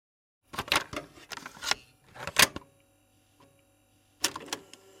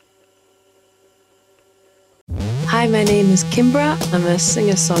Hi, my name is Kimbra. I'm a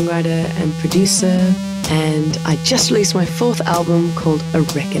singer-songwriter and producer, and I just released my 4th album called A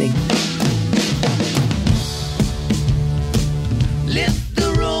Reckoning. Lift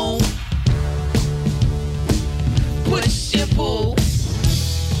the rope, push your pull.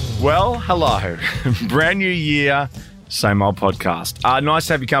 Well, hello. Brand new year, same old podcast. Nice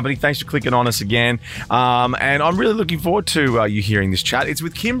to have your company. Thanks for clicking on us again. And I'm really looking forward to you hearing this chat. It's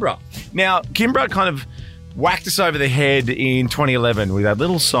with Kimbra. Now, Kimbra kind of whacked us over the head in 2011 with that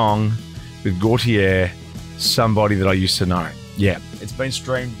little song with Gotye, Somebody That I Used to Know. Yeah, it's been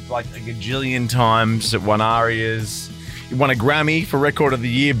streamed like a gajillion times. It won Arias. It won a Grammy for Record of the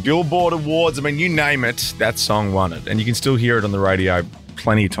Year, Billboard Awards. I mean, you name it, that song won it. And you can still hear it on the radio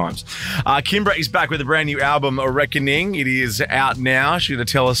plenty of times. Kimbra is back with a brand new album, A Reckoning. It is out now. She's going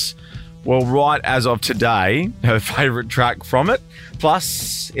to tell us, well, right as of today, her favourite track from it.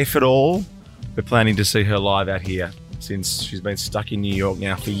 Plus, if at all, we're planning to see her live out here since she's been stuck in New York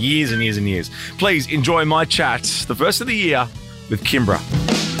now for years and years and years. Please enjoy my chat, the first of the year, with Kimbra.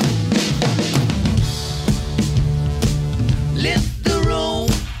 Lift the rope,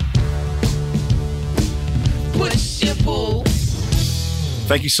 push your pull.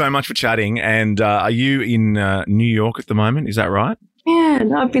 Thank you so much for chatting. And are you in New York at the moment? Is that right? Yeah,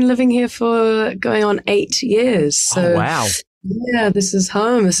 no, I've been living here for going on 8 years. So, oh, wow. Yeah, this is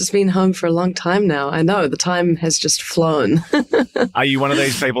home. This has been home for a long time now. I know, the time has just flown. Are you one of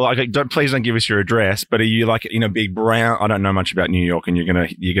these people, okay, please don't give us your address, but are you like in a big brown, I don't know much about New York and you're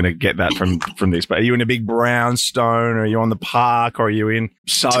gonna get that from this, but are you in a big brownstone, or are you on the Park, or are you in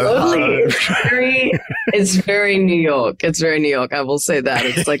Soho? Totally. It's very New York. It's very New York, I will say that.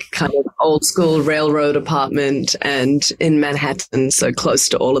 It's like kind of old school railroad apartment and in Manhattan, so close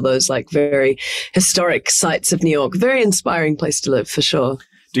to all of those like very historic sites of New York. Very inspiring place to live, for sure.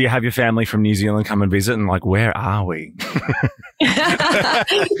 Do you have your family from New Zealand come and visit and like, where are we?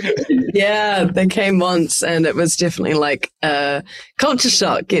 Yeah, they came once and it was definitely like a culture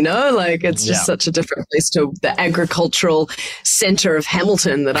shock, you know, like it's just such a different place to the agricultural center of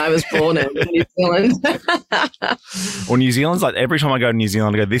Hamilton that I was born in New Zealand. Well, New Zealand's like, every time I go to New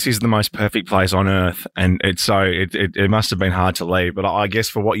Zealand, I go, this is the most perfect place on earth. And it's so, it must have been hard to leave. But I guess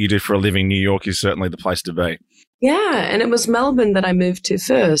for what you do for a living, New York is certainly the place to be. Yeah, and it was Melbourne that I moved to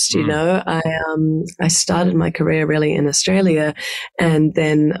first, you know. I started my career really in Australia and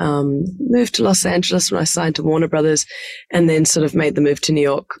then moved to Los Angeles when I signed to Warner Brothers, and then sort of made the move to New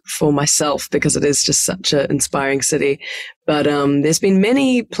York for myself because it is just such an inspiring city. But there's been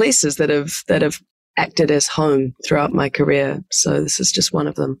many places that have acted as home throughout my career, so this is just one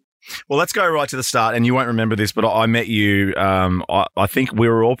of them. Well, let's go right to the start, and you won't remember this, but I met you, I think we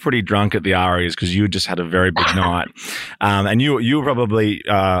were all pretty drunk at the Arias because you had just had a very big night, and you were probably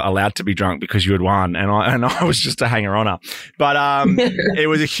allowed to be drunk because you had won, and I was just a hanger-oner. But it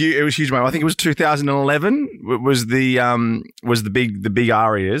was a huge moment. I think it was 2011 was the big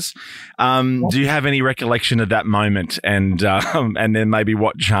Arias. Do you have any recollection of that moment, and then maybe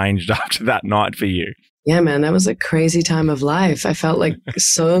what changed after that night for you? Yeah, man, that was a crazy time of life. I felt like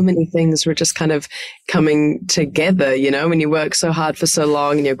so many things were just kind of coming together, you know, when you work so hard for so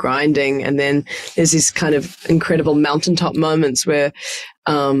long and you're grinding. And then there's these kind of incredible mountaintop moments where,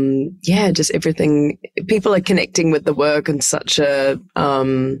 just everything, people are connecting with the work in such a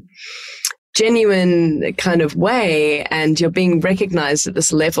genuine kind of way, and you're being recognized at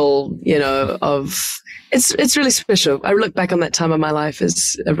this level, you know, of it's really special. I look back on that time of my life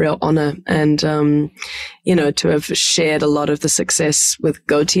as a real honor, and you know, to have shared a lot of the success with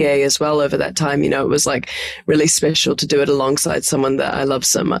Gotye as well over that time, you know, it was like really special to do it alongside someone that I love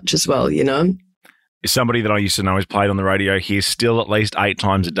so much as well, you know. Somebody that I used to know is played on the radio here still at least 8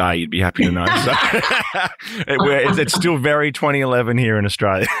 times a day. You'd be happy to know. So it's still very 2011 here in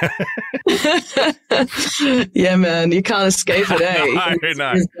Australia. Yeah, man, you can't escape it, eh?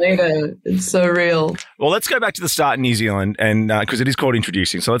 No. Later. It's so real. Well, let's go back to the start in New Zealand, and because it is called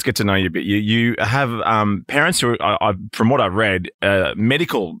introducing. So let's get to know you a bit. You have parents who, from what I've read,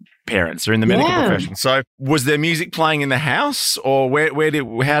 medical parents are in the medical profession. So was there music playing in the house, or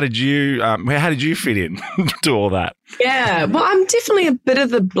how did you fit in to all that? Yeah, well, I'm definitely a bit of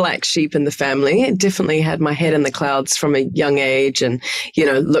the black sheep in the family. I definitely had my head in the clouds from a young age and, you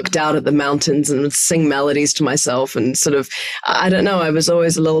know, looked out at the mountains and would sing melodies to myself and sort of, I don't know, I was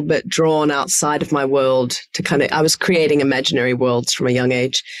always a little bit drawn outside of my world to I was creating imaginary worlds from a young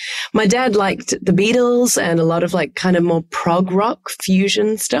age. My dad liked the Beatles and a lot of like kind of more prog rock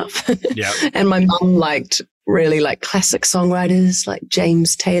fusion stuff. Yeah. And my mum liked really like classic songwriters like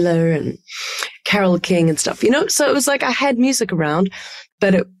James Taylor and Carole King and stuff, you know? So it was like I had music around,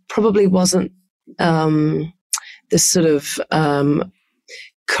 but it probably wasn't this sort of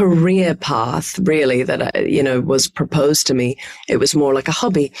career path, really, that was proposed to me. It was more like a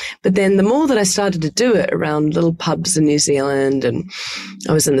hobby. But then the more that I started to do it around little pubs in New Zealand, and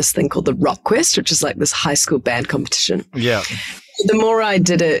I was in this thing called the Rock Quest, which is like this high school band competition. Yeah. The more I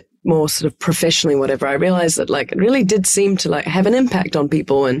did it, more sort of professionally, whatever, I realized that like it really did seem to like have an impact on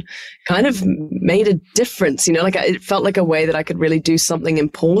people and kind of made a difference. It felt like a way that I could really do something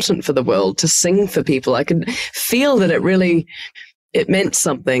important for the world, to sing for people. I could feel that it meant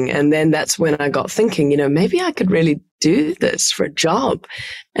something. And then that's when I got thinking, maybe I could really do this for a job.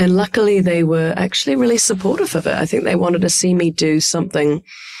 And luckily they were actually really supportive of it. I think they wanted to see me do something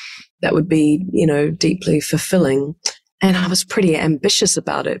that would be, deeply fulfilling. And I was pretty ambitious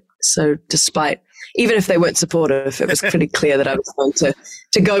about it. So even if they weren't supportive, it was pretty clear that I was going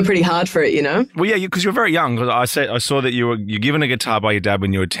to go pretty hard for it, Well, yeah, because you're very young. I saw that you're given a guitar by your dad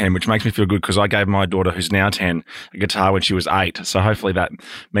when you were 10, which makes me feel good because I gave my daughter, who's now 10, a guitar when she was 8. So hopefully that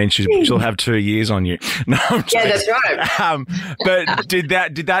means she'll have 2 years on you. No, yeah, that's right. But did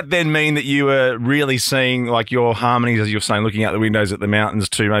that then mean that you were really seeing like your harmonies, as you were saying, looking out the windows at the mountains,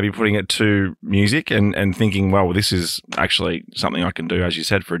 to maybe putting it to music and thinking, well, this is actually something I can do, as you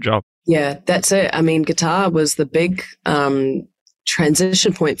said, for a job? Yeah, that's it. I mean, guitar was the big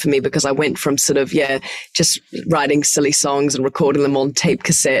transition point for me, because I went from sort of, just writing silly songs and recording them on tape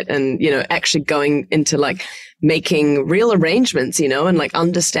cassette and, actually going into like making real arrangements, and like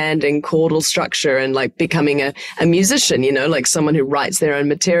understanding chordal structure and like becoming a musician, like someone who writes their own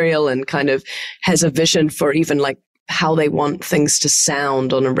material and kind of has a vision for even like how they want things to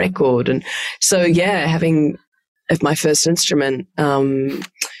sound on a record. And so, having my first instrument,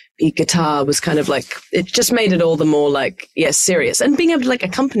 guitar was kind of like, it just made it all the more like, serious, and being able to like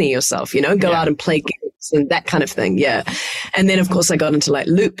accompany yourself, go out and play gigs and that kind of thing. Yeah. And then of course I got into like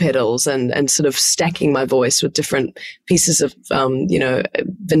loop pedals and sort of stacking my voice with different pieces of,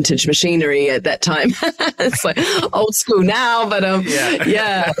 vintage machinery at that time. It's like old school now, but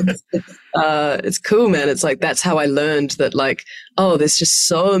it's cool, man. It's like, that's how I learned that like, there's just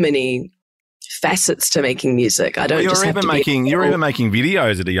so many facets to making music. I don't just have to you were even making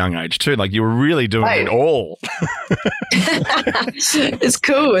videos at a young age too. Like you were really doing it all. It's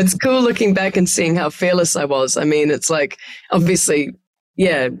cool. It's cool looking back and seeing how fearless I was. I mean, it's like, obviously,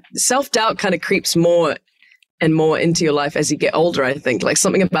 self-doubt kind of creeps more and more into your life as you get older, I think. Like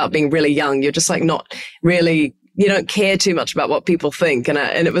something about being really young, you're just like not really, you don't care too much about what people think. And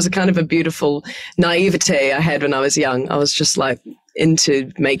it was a kind of a beautiful naivete I had when I was young. I was just like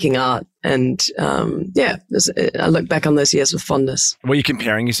into making art. And I look back on those years with fondness. Were you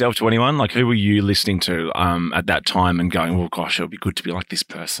comparing yourself to anyone? Like who were you listening to at that time and going, well, gosh, it would be good to be like this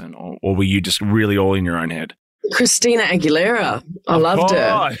person? Or were you just really all in your own head? Christina Aguilera. I loved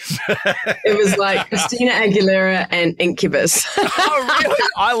her. It was like Christina Aguilera and Incubus. Oh, really?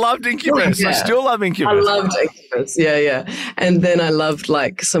 I loved Incubus. Yeah. I still love Incubus. I loved Incubus. Yeah. And then I loved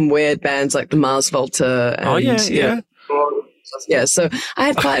like some weird bands like the Mars Volta. And, yeah, so I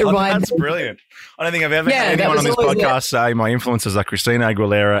had quite a ride. That's brilliant. I don't think I've ever had anyone on this podcast say my influences are Christina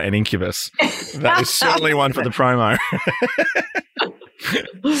Aguilera and Incubus. That is certainly one for the promo.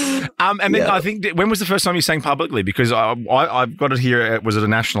 And then I think, when was the first time you sang publicly? Because I've got it here. Was it a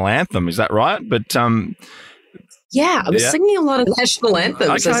national anthem? Is that right? But I was singing a lot of national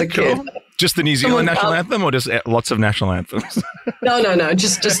anthems as a kid. Just the New Zealand national anthem, or just lots of national anthems? No,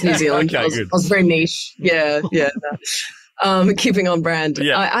 just New Zealand. Okay, I was very niche. Yeah. Keeping on brand.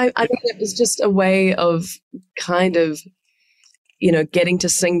 Yeah. I think it was just a way of kind of, getting to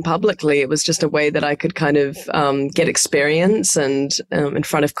sing publicly. It was just a way that I could kind of get experience and in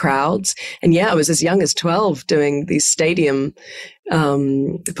front of crowds. And I was as young as 12 doing these stadium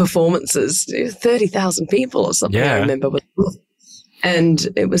performances, 30,000 people or something, I remember. And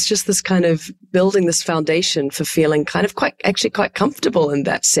it was just this kind of building this foundation for feeling kind of quite comfortable in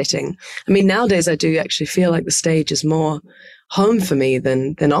that setting. I mean, nowadays I do actually feel like the stage is more home for me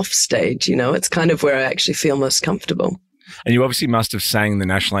than off stage. It's kind of where I actually feel most comfortable. And you obviously must have sang the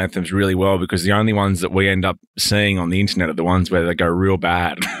national anthems really well, because the only ones that we end up seeing on the internet are the ones where they go real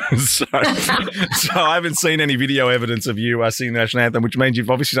bad. So I haven't seen any video evidence of you singing the national anthem, which means you've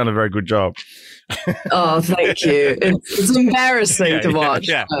obviously done a very good job. Oh, thank you. It's embarrassing to watch,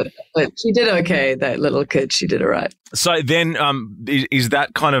 but she did okay. That little kid, she did all right. So then, is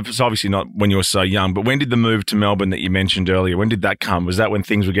that kind of, so obviously not when you were so young, but when did the move to Melbourne that you mentioned earlier, when did that come? Was that when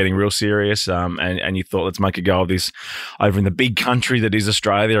things were getting real serious and you thought, let's make a go of this over in the big country that is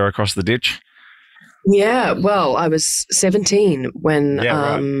Australia or across the ditch? Yeah, well, I was 17 when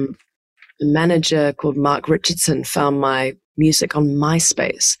a manager called Mark Richardson found my music on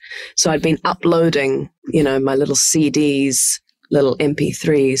MySpace. So I'd been uploading, my little CDs, little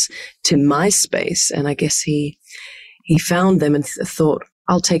MP3s to MySpace. And I guess he found them and thought,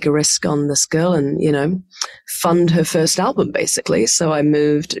 I'll take a risk on this girl and, fund her first album, basically. So I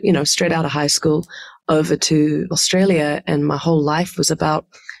moved, straight out of high school over to Australia, and my whole life was about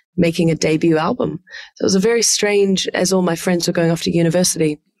making a debut album. So it was a very strange, as all my friends were going off to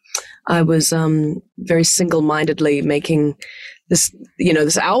university, I was very single-mindedly making this,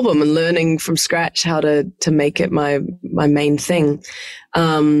 this album and learning from scratch how to make it my main thing.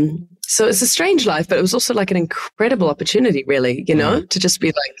 So it's a strange life, but it was also like an incredible opportunity, really, to just be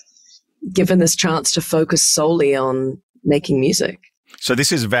like given this chance to focus solely on making music. So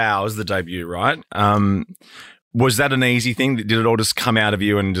this is Vows, the debut, right? Was that an easy thing? Did it all just come out of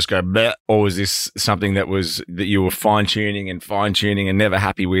you and just go bleh? Or was this something that you were fine-tuning and never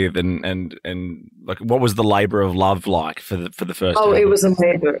happy with? And like, what was the labor of love like for the first album? It was a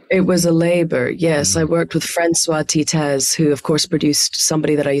labor. It was a labor. Yes. I worked with Francois Titez, who of course produced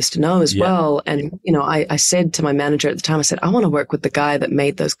somebody that I used to know as well. And, I said to my manager at the time, I said, I want to work with the guy that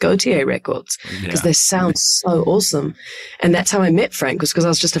made those Gotye records because they sound so awesome. And that's how I met Frank, was because I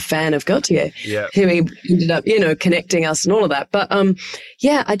was just a fan of Gotye. Yeah. Who he ended up, connecting us and all of that. But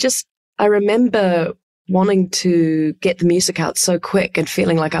I remember wanting to get the music out so quick and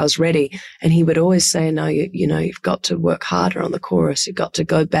feeling like I was ready. And he would always say, no, you've got to work harder on the chorus. You've got to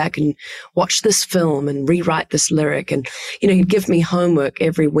go back and watch this film and rewrite this lyric. And, he'd give me homework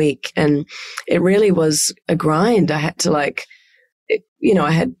every week. And it really was a grind. I had to I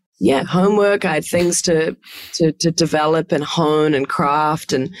had homework. I had things to develop and hone and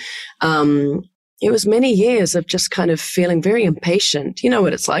craft. And, it was many years of just kind of feeling very impatient. You know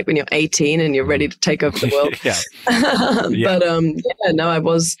what it's like when you're 18 and you're ready to take over the world. But I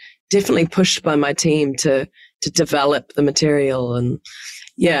was definitely pushed by my team to develop the material. And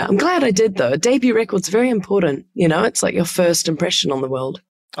I'm glad I did, though. A debut record's very important. It's like your first impression on the world.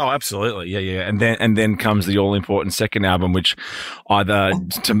 Oh, absolutely. Yeah. And then comes the all-important second album, which either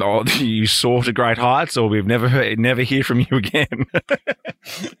you soar to great heights or we've never hear from you again.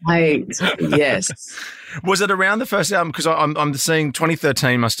 Yes. Was it around the first album? Because I'm seeing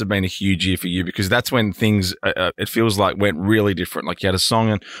 2013 must have been a huge year for you, because that's when things, it feels like, went really different. Like you had a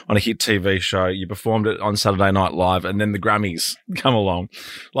song on a hit TV show, you performed it on Saturday Night Live, and then the Grammys come along.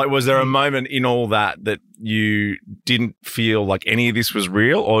 Like, was there a moment in all that you didn't feel like any of this was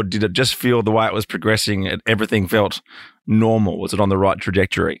real, or did it just feel the way it was progressing, everything felt normal? Was it on the right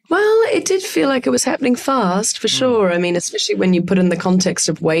trajectory? Well, it did feel like it was happening fast, for sure. I mean, especially when you put in the context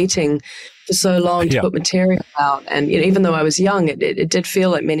of waiting for so long to put material out. And even though I was young, it did feel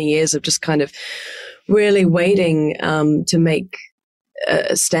like many years of just kind of really waiting to make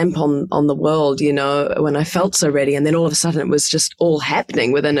a stamp on the world, when I felt so ready. And then all of a sudden it was just all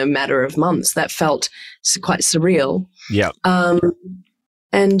happening within a matter of months. That felt quite surreal. Yeah.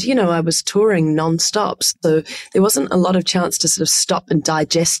 And, I was touring nonstop, so there wasn't a lot of chance to sort of stop and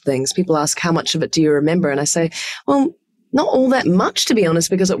digest things. People ask, how much of it do you remember? And I say, well, not all that much, to be honest,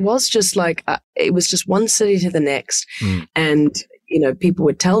 because it was just like, it was just one city to the next. And, people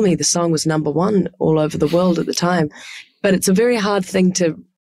would tell me the song was number one all over the world at the time. But it's a very hard thing to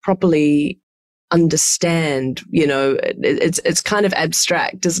properly understand, it's kind of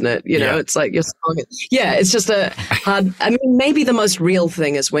abstract, isn't it? It's like your song. It's just a hard, maybe the most real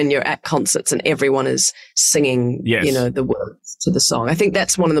thing is when you're at concerts and everyone is singing, the words to the song. I think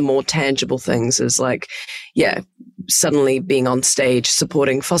that's one of the more tangible things is like, suddenly being on stage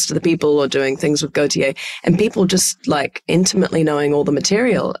supporting Foster the People or doing things with Gotye and people just like intimately knowing all the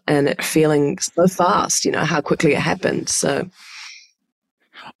material and it feeling so fast, how quickly it happened. So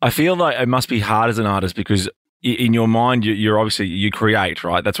I feel like it must be hard as an artist because in your mind, you're obviously, you create,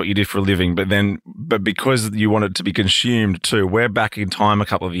 right? That's what you do for a living. But because you want it to be consumed too, we're back in time a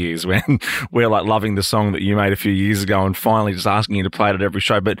couple of years when we're like loving the song that you made a few years ago and finally just asking you to play it at every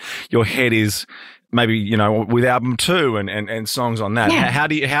show. But your head is maybe, with album 2 and songs on that. How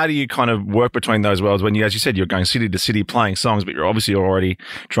do you kind of work between those worlds when as you said, you're going city to city playing songs, but you're obviously already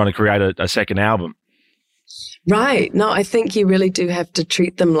trying to create a second album? Right. No, I think you really do have to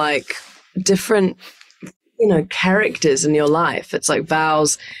treat them like different, characters in your life. It's like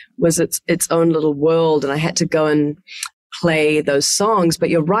Vows was its own little world and I had to go and play those songs.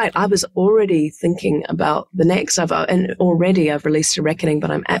 But you're right. I was already thinking about the next. I've released a reckoning, but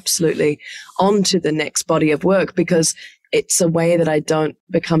I'm absolutely on to the next body of work because it's a way that I don't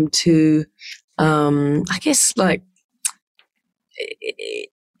become too, I guess like,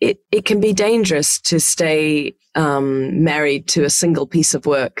 it can be dangerous to stay married to a single piece of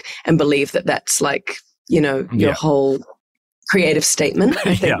work and believe that that's like, your whole creative statement.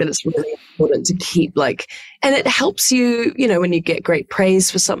 I think Yeah. that it's really important to keep and it helps you, when you get great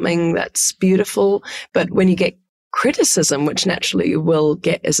praise for something, that's beautiful. But when you get criticism, which naturally you will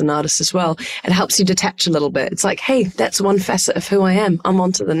get as an artist as well, it helps you detach a little bit. It's like, hey, that's one facet of who I am. I'm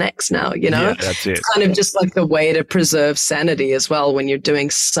on to the next now, Yeah, that's it. It's kind of just like the way to preserve sanity as well when you're doing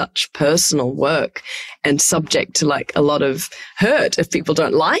such personal work and subject to a lot of hurt if people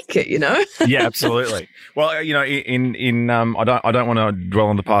don't like it, Yeah, absolutely. Well, I don't want to dwell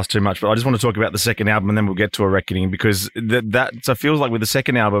on the past too much, but I just want to talk about the second album, and then we'll get to A Reckoning, because so it feels like with the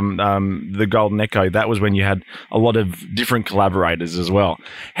second album, The Golden Echo, that was when you had a lot of different collaborators as well.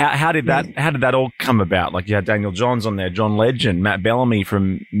 How did that all come about? Like, you had Daniel Johns on there, John Legend, Matt Bellamy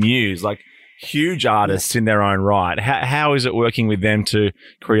from Muse, huge artists in their own right. How is it working with them to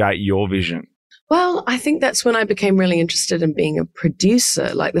create your vision? Well, I think that's when I became really interested in being a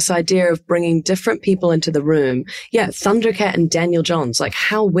producer, this idea of bringing different people into the room. Yeah, Thundercat and Daniel Johns.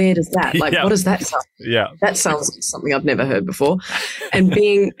 How weird is that? What does that sound? Yeah. That sounds like something I've never heard before. And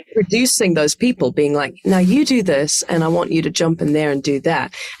producing those people, being now you do this and I want you to jump in there and do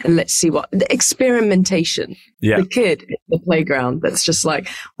that. And let's see the experimentation. Yeah. The kid in the playground that's just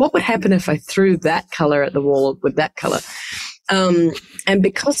what would happen if I threw that color at the wall with that color? And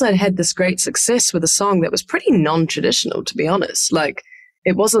because I had this great success with a song that was pretty non-traditional, to be honest,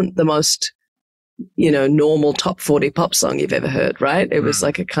 it wasn't the most, normal top 40 pop song you've ever heard, right? It was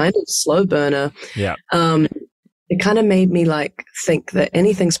a kind of slow burner. Yeah. It kind of made me think that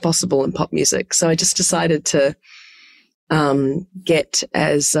anything's possible in pop music. So I just decided to get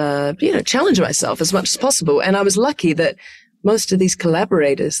as, challenge myself as much as possible. And I was lucky that most of these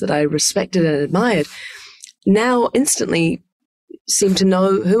collaborators that I respected and admired now instantly seemed to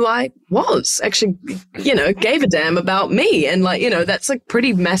know who I was, actually, gave a damn about me. And that's a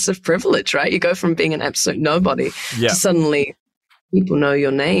pretty massive privilege, right? You go from being an absolute nobody to suddenly people know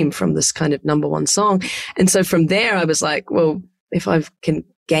your name from this kind of number one song. And so from there, I was well, if I can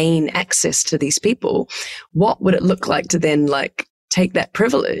gain access to these people, what would it look like to then take that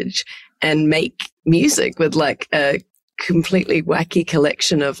privilege and make music with a completely wacky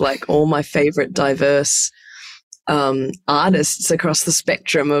collection of all my favorite diverse artists across the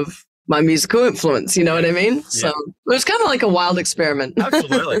spectrum of my musical influence, you know what I mean? Yeah. So it was kind of like a wild experiment.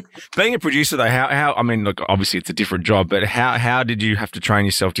 Absolutely. Being a producer, though, how look, obviously it's a different job, but how did you have to train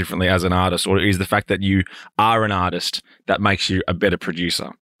yourself differently as an artist, or is the fact that you are an artist that makes you a better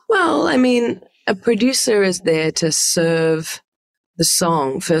producer? Well, a producer is there to serve the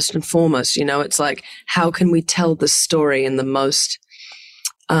song first and foremost. It's how can we tell the story in the most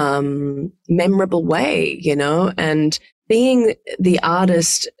memorable way, and being the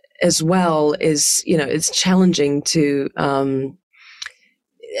artist as well is, it's challenging to,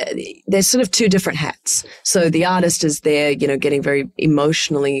 there's sort of two different hats. So the artist is there, getting very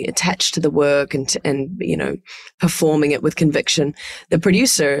emotionally attached to the work and performing it with conviction. The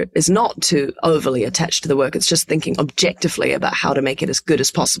producer is not too overly attached to the work. It's just thinking objectively about how to make it as good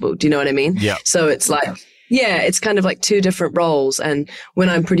as possible. Do you know what I mean? Yeah. So it's it's kind of two different roles. And when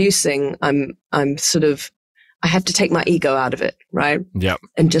I'm producing, I'm sort of, I have to take my ego out of it, right? Yeah.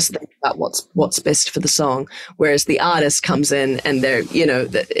 And just think about what's best for the song. Whereas the artist comes in and they're,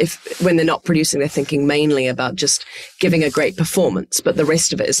 when they're not producing, they're thinking mainly about just giving a great performance, but the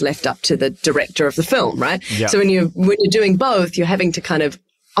rest of it is left up to the director of the film, right? Yeah. So when you're doing both, you're having to kind of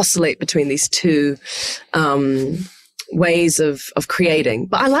oscillate between these two ways of creating.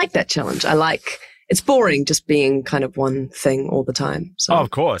 But I like that challenge. It's boring just being kind of one thing all the time. So. Oh,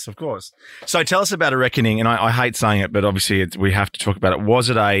 of course. So tell us about A Reckoning, and I hate saying it, but obviously we have to talk about it. Was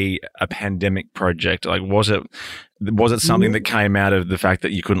it a pandemic project? Was it something that came out of the fact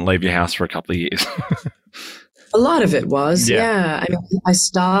that you couldn't leave your house for a couple of years? A lot of it was, yeah. I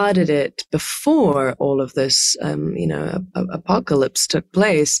started it before all of this, apocalypse took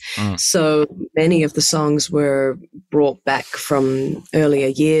place. So many of the songs were brought back from earlier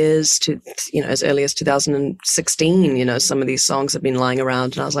years to, as early as 2016. Some of these songs have been lying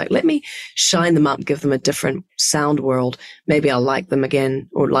around, and I was like, let me shine them up, give them a different sound world. Maybe I'll like them again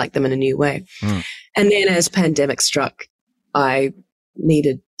or like them in a new way. And then as pandemic struck, I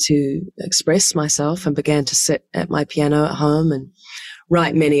needed to express myself and began to sit at my piano at home and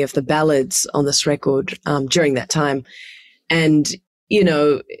write many of the ballads on this record during that time. And,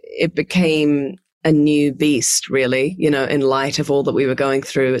 it became a new beast, really, in light of all that we were going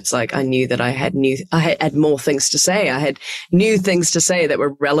through. It's I knew that I had more things to say. I had new things to say that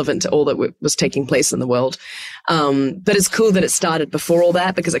were relevant to all that was taking place in the world. But it's cool that it started before all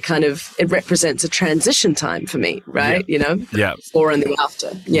that, because it represents a transition time for me, right? Yeah. Before and the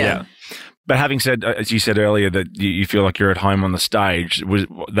after. Yeah. But having said, as you said earlier, that you feel like you're at home on the stage, was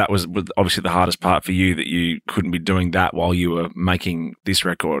obviously the hardest part for you, that you couldn't be doing that while you were making this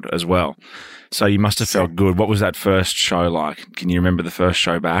record as well. So you must have felt good. What was that first show like? Can you remember the first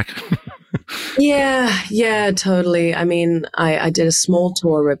show back? Yeah, totally. I mean, I did a small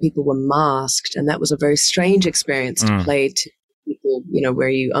tour where people were masked, and that was a very strange experience to play to people, where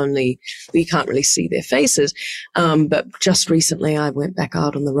you can't really see their faces. But just recently I went back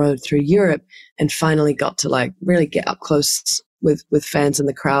out on the road through Europe and finally got to like really get up close with fans in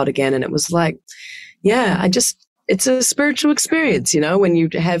the crowd again. And it was like, it's a spiritual experience, when you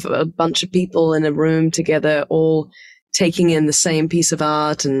have a bunch of people in a room together, all taking in the same piece of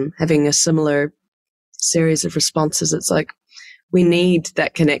art and having a similar series of responses. It's like, we need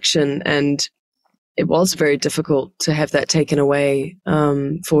that connection. And it was very difficult to have that taken away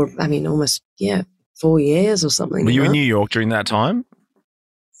for, almost 4 years or something. Were you in New York during that time?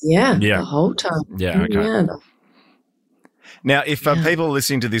 Yeah, the whole time. Yeah, okay. Yeah. Now, if people are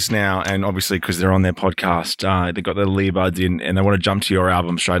listening to this now, and obviously because they're on their podcast, they've got their earbuds in and they want to jump to your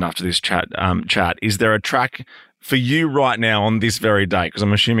album straight after this chat, is there a track for you right now on this very day? Because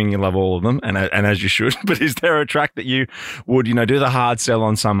I'm assuming you love all of them, and as you should. But is there a track that you would, do the hard sell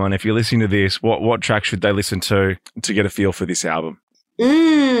on someone? If you're listening to this, what track should they listen to get a feel for this album?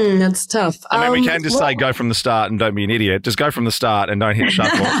 That's tough. I mean, we can just say go from the start and don't be an idiot. Just go from the start and don't hit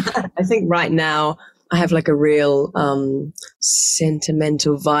shuffle. I think right now I have like a real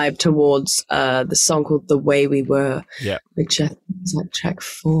sentimental vibe towards the song called "The Way We Were," which I think is like track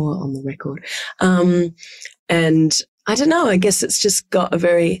 4 on the record. And I don't know, I guess it's just got a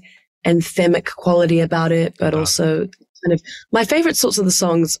very anthemic quality about it, but also kind of my favorite sorts of the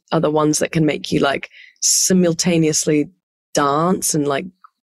songs are the ones that can make you like simultaneously dance and like,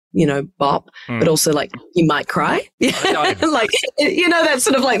 bop, but also like you might cry. Like, that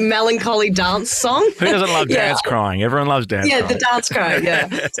sort of like melancholy dance song. Who doesn't love dance crying? Everyone loves dance crying. The dance cry,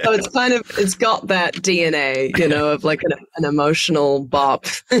 So it's got that DNA, of like an emotional bop.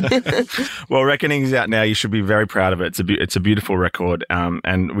 Well, Reckoning's out now. You should be very proud of it. It's a beautiful record.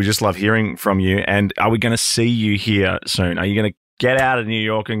 And we just love hearing from you. And are we going to see you here soon? Are you going to get out of New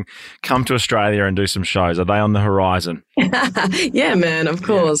York and come to Australia and do some shows? Are they on the horizon? Yeah, man, of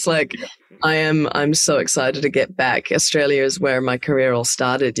course. I'm so excited to get back. Australia is where my career all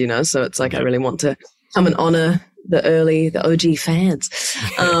started, so it's like I really want to come and honor the OG fans.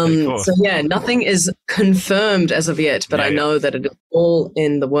 So nothing is confirmed as of yet, but I know that it is all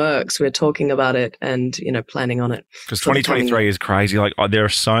in the works. We're talking about it and, planning on it. Because 2023 is crazy. Like there are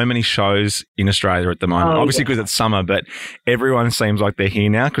so many shows in Australia at the moment, obviously because it's summer, but everyone seems like they're here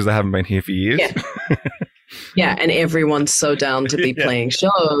now because they haven't been here for years. Yeah. Yeah, and everyone's so down to be playing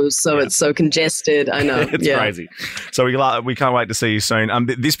shows, so it's so congested. I know. It's crazy. So we can't wait to see you soon.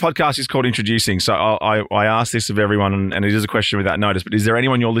 This podcast is called Introducing, so I ask this of everyone, and it is a question without notice, but is there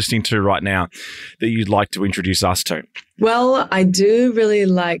anyone you're listening to right now that you'd like to introduce us to? Well, I do really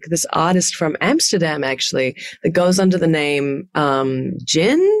like this artist from Amsterdam, actually, that goes under the name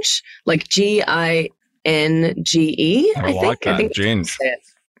Ginge, like Ginge, I like that, Ginge.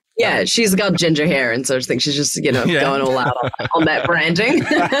 Yeah, she's got ginger hair and such things. She's just, going all out on that branding.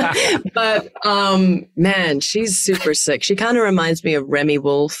 But, man, she's super sick. She kind of reminds me of Remy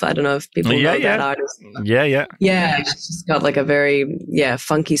Wolf. I don't know if people know that artist. Yeah. Yeah, she's got like a very,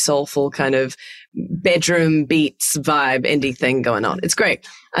 funky, soulful kind of bedroom beats vibe, indie thing going on. It's great.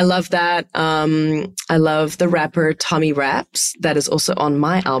 I love that. I love the rapper Tommy Raps. That is also on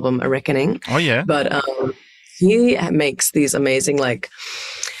my album, A Reckoning. Oh, yeah. But he makes these amazing, like,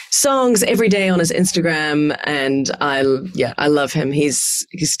 songs every day on his Instagram, and I love him. He's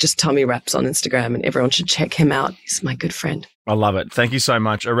just Tommy Raps on Instagram, and everyone should check him out. He's my good friend. I love it. Thank you so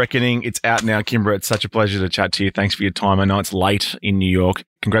much. A Reckoning, it's out now, Kimbra. It's such a pleasure to chat to you. Thanks for your time. I know it's late in New York.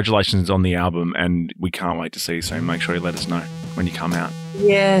 Congratulations on the album, and we can't wait to see you soon. Make sure you let us know when you come out.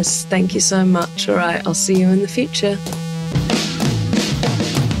 Yes, thank you so much. All right, I'll see you in the future.